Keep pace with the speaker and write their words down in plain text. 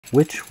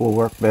Which will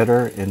work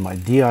better in my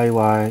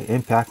DIY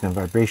impact and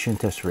vibration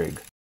test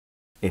rig?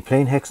 A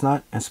plain hex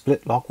nut and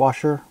split lock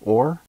washer,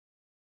 or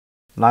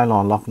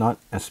nylon lock nut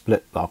and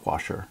split lock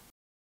washer?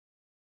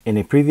 In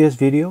a previous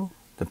video,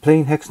 the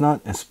plain hex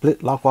nut and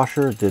split lock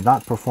washer did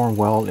not perform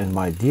well in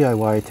my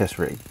DIY test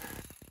rig.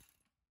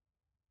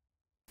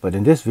 But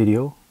in this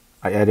video,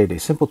 I added a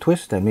simple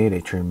twist that made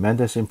a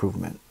tremendous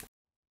improvement.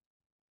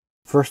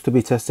 First to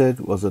be tested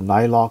was the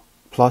Nyloc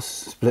Plus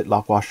split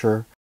lock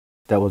washer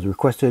that was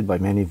requested by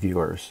many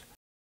viewers.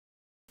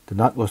 The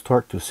nut was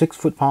torqued to 6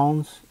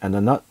 foot-pounds, and the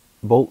nut,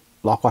 bolt,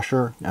 lock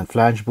washer, and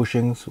flange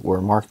bushings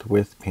were marked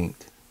with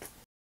paint.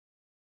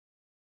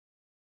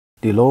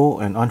 The low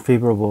and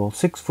unfavorable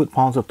 6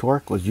 foot-pounds of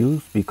torque was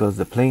used because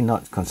the plain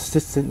nut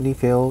consistently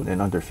failed in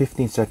under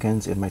 15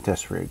 seconds in my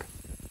test rig.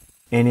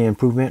 Any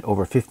improvement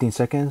over 15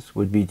 seconds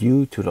would be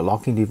due to the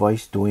locking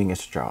device doing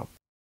its job.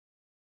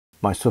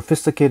 My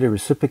sophisticated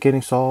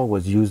reciprocating saw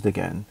was used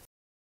again,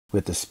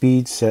 with the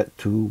speed set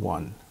to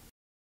 1.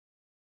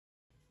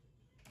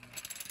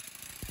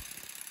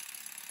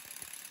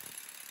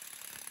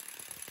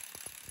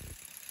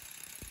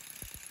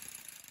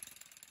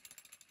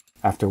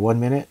 After 1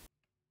 minute,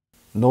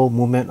 no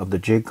movement of the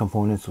jig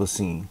components was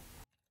seen.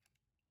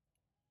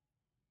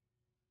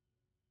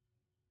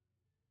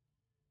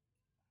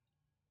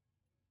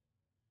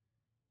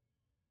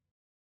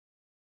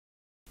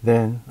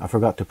 Then I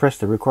forgot to press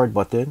the record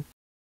button,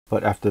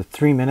 but after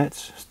 3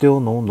 minutes, still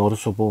no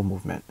noticeable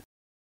movement.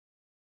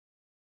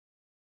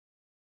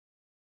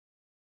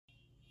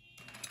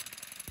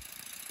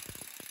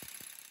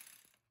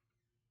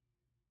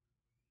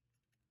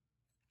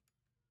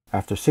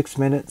 After 6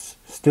 minutes,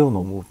 still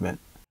no movement.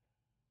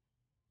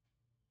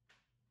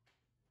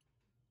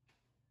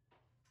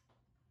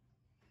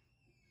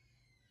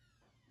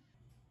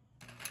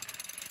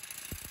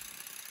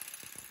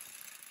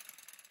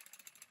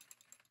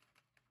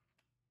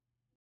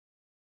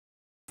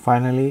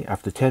 Finally,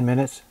 after 10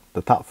 minutes,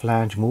 the top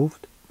flange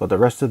moved, but the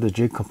rest of the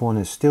jig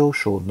components still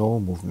showed no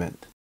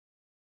movement.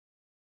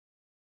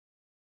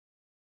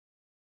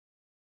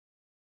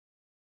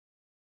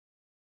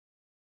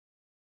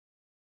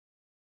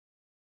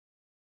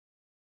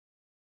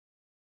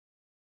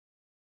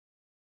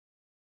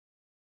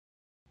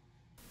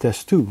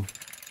 Test 2.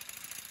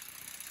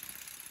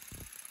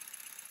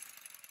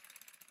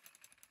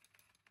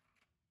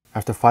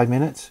 After 5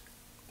 minutes,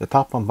 the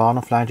top and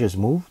bottom flanges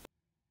moved,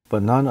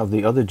 but none of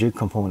the other jig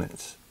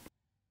components.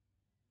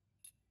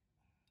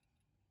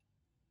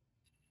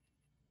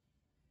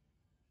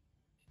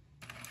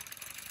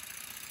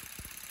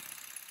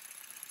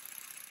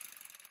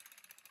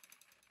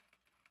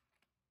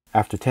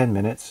 After 10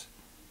 minutes,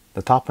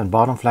 the top and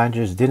bottom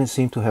flanges didn't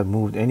seem to have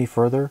moved any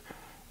further,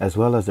 as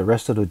well as the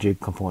rest of the jig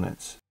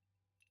components.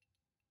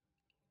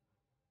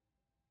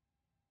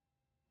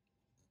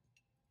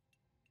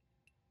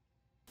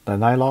 The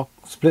Nyloc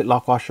split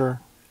lock washer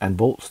and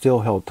bolt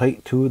still held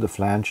tight to the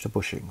flanged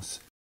bushings.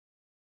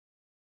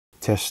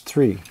 Test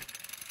 3.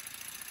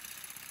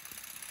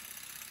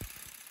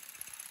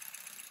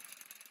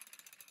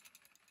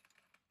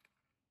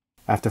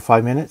 After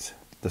 5 minutes,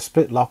 the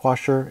split lock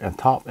washer and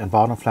top and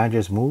bottom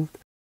flanges moved,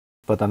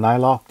 but the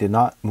Nyloc did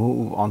not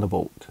move on the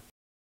bolt.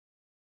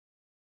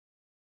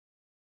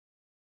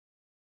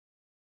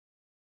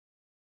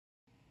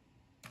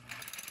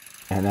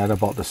 And at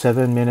about the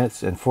 7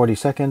 minutes and 40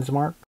 seconds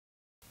mark,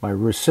 my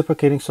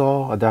reciprocating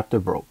saw adapter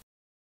broke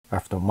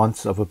after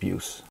months of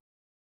abuse.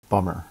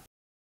 Bummer.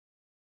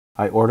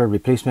 I ordered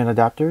replacement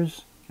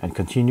adapters and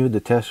continued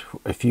the test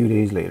a few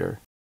days later.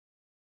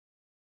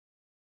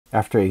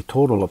 After a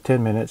total of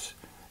 10 minutes,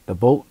 the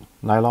bolt,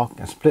 Nyloc,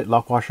 and split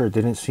lock washer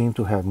didn't seem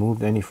to have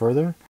moved any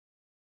further.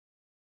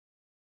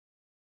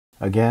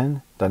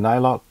 Again, the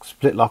Nyloc,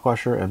 split lock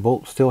washer, and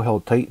bolt still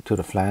held tight to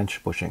the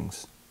flange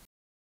bushings.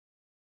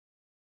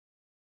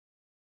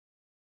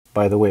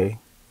 By the way,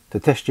 the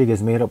test jig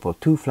is made up of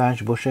 2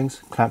 flange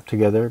bushings clamped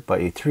together by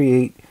a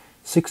 3/8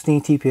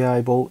 16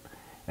 TPI bolt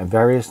and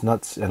various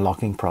nuts and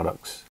locking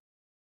products.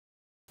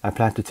 I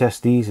plan to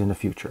test these in the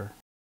future.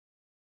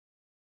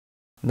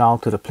 Now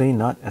to the plain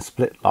nut and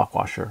split lock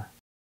washer.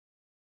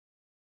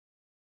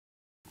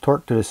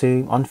 Torque to the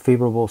same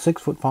unfavorable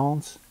 6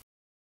 foot-pounds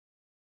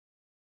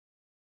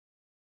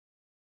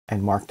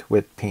and marked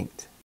with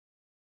paint.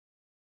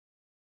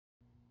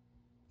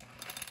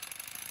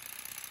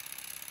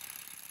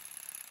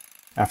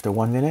 After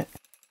 1 minute,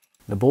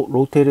 the bolt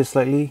rotated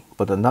slightly,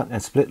 but the nut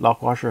and split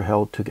lock washer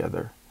held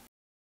together.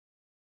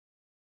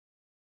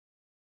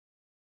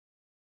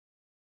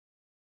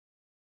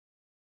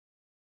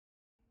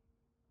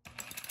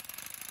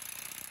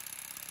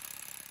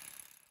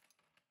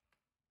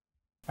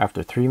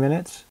 After 3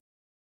 minutes,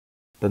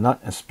 the nut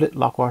and split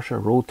lock washer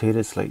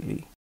rotated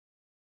slightly.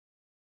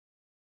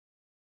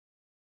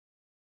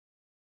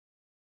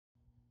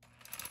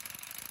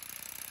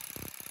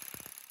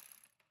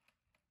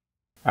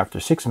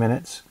 After 6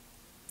 minutes,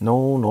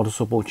 no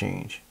noticeable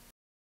change.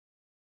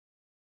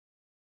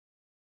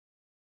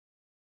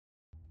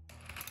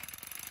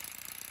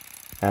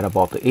 At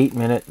about the 8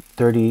 minute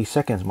 30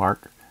 seconds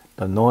mark,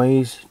 the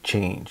noise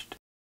changed,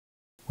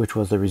 which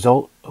was the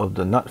result of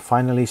the nut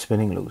finally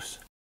spinning loose.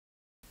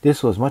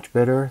 This was much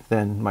better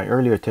than my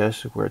earlier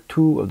test where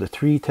 2 of the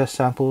 3 test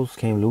samples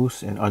came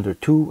loose in under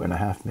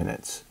 2.5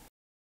 minutes.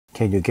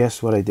 Can you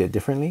guess what I did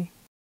differently?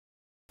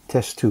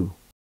 Test 2.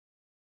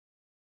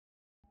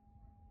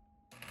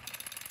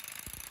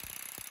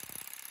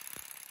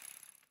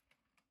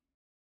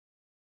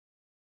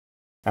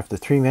 After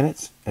 3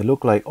 minutes, it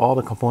looked like all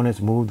the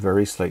components moved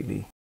very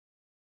slightly.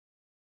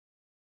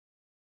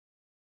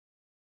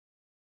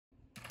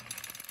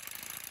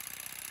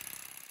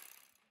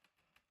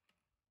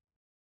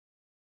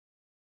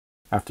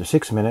 After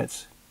 6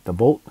 minutes, the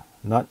bolt,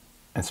 nut,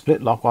 and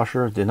split lock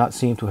washer did not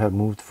seem to have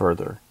moved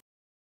further.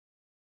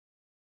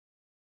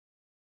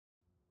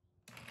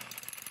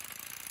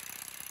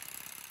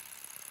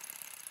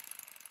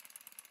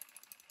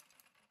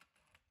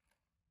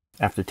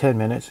 After 10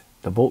 minutes,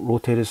 the bolt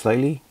rotated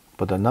slightly,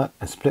 but the nut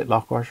and split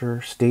lock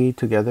washer stayed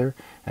together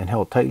and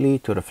held tightly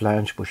to the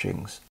flange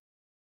bushings.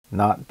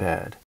 Not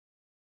bad.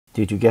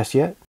 Did you guess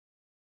yet?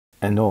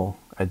 And no,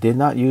 I did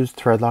not use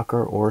thread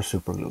locker or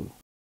superglue.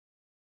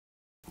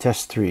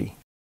 Test 3.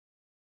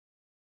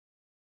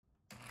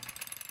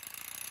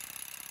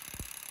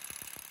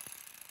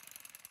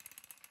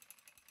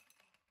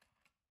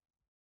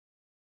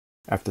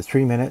 After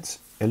 3 minutes,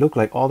 it looked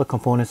like all the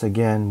components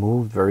again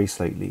moved very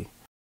slightly.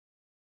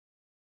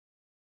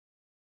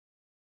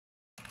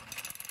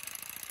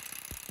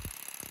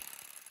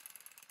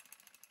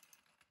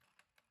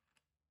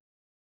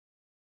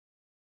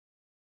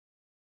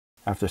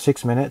 After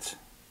 6 minutes,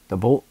 the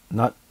bolt,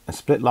 nut, and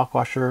split lock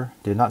washer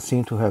did not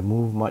seem to have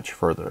moved much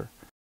further.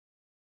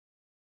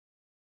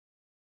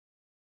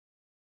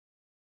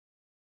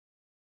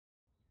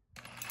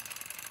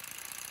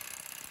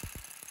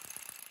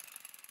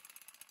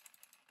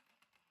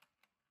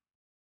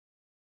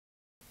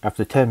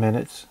 After 10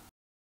 minutes,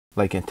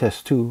 like in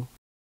test 2,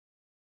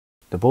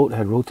 the bolt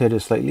had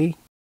rotated slightly,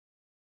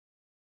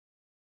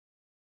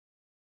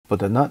 but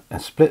the nut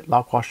and split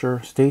lock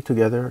washer stayed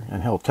together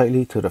and held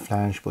tightly to the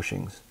flange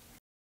bushings.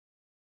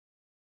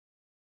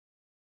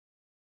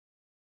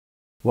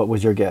 What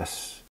was your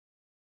guess?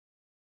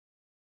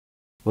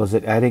 Was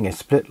it adding a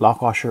split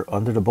lock washer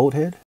under the bolt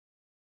head?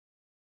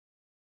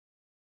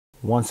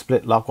 One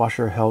split lock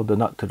washer held the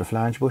nut to the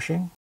flange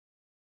bushing,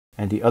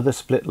 and the other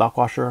split lock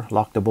washer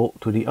locked the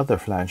bolt to the other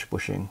flange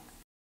bushing.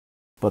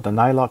 But the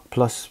Nyloc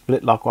plus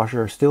split lock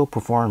washer still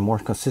performed more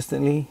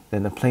consistently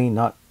than the plain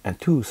nut and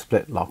 2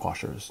 split lock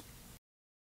washers.